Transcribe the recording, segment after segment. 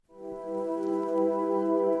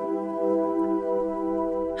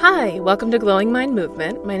Hi, welcome to Glowing Mind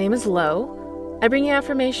Movement. My name is Lo. I bring you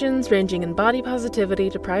affirmations ranging in body positivity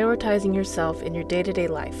to prioritizing yourself in your day-to-day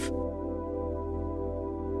life.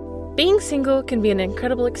 Being single can be an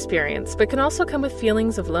incredible experience, but can also come with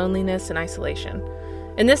feelings of loneliness and isolation.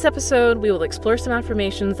 In this episode, we will explore some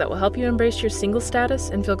affirmations that will help you embrace your single status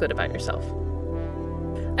and feel good about yourself.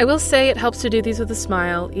 I will say it helps to do these with a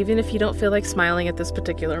smile, even if you don't feel like smiling at this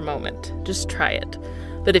particular moment. Just try it.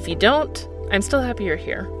 But if you don't, I'm still happy you're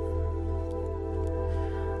here.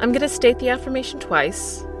 I'm going to state the affirmation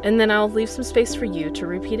twice, and then I'll leave some space for you to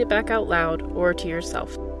repeat it back out loud or to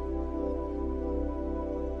yourself.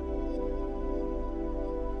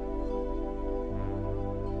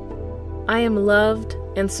 I am loved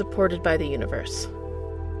and supported by the universe.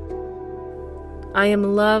 I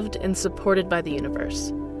am loved and supported by the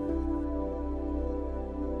universe.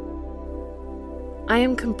 I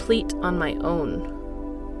am complete on my own.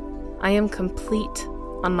 I am complete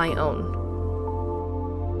on my own.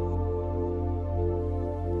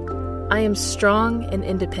 I am strong and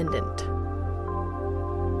independent.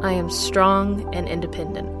 I am strong and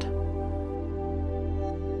independent.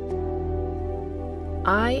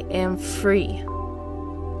 I am free.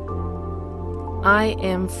 I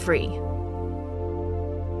am free.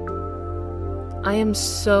 I am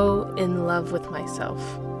so in love with myself.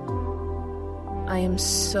 I am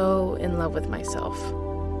so in love with myself.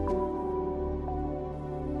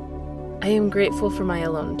 I am grateful for my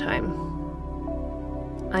alone time.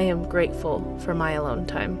 I am grateful for my alone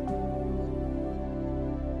time.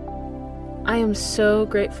 I am so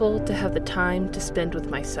grateful to have the time to spend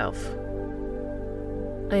with myself.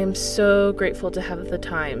 I am so grateful to have the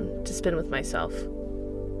time to spend with myself.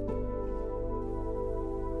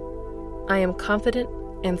 I am confident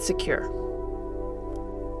and secure.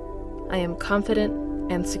 I am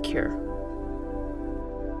confident and secure.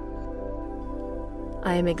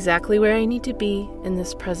 I am exactly where I need to be in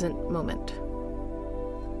this present moment.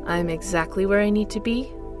 I am exactly where I need to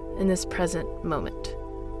be in this present moment.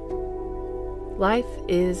 Life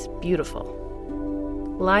is beautiful.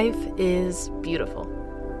 Life is beautiful.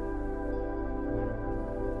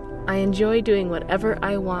 I enjoy doing whatever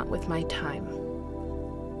I want with my time.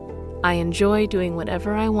 I enjoy doing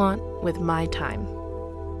whatever I want with my time.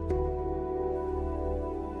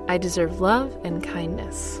 I deserve love and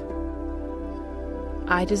kindness.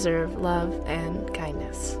 I deserve love and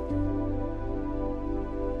kindness.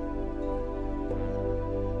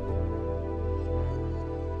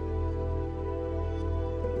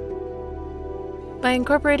 By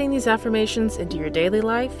incorporating these affirmations into your daily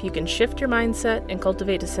life, you can shift your mindset and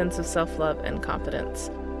cultivate a sense of self-love and confidence.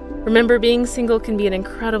 Remember, being single can be an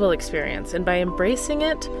incredible experience, and by embracing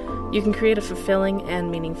it, you can create a fulfilling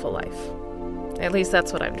and meaningful life. At least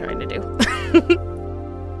that's what I'm trying to do.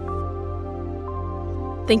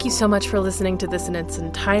 Thank you so much for listening to this in its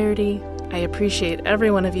entirety. I appreciate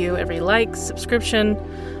every one of you, every like, subscription.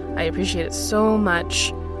 I appreciate it so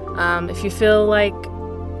much. If you feel like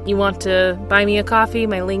you want to buy me a coffee,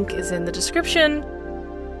 my link is in the description.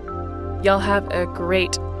 Y'all have a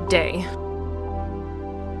great day.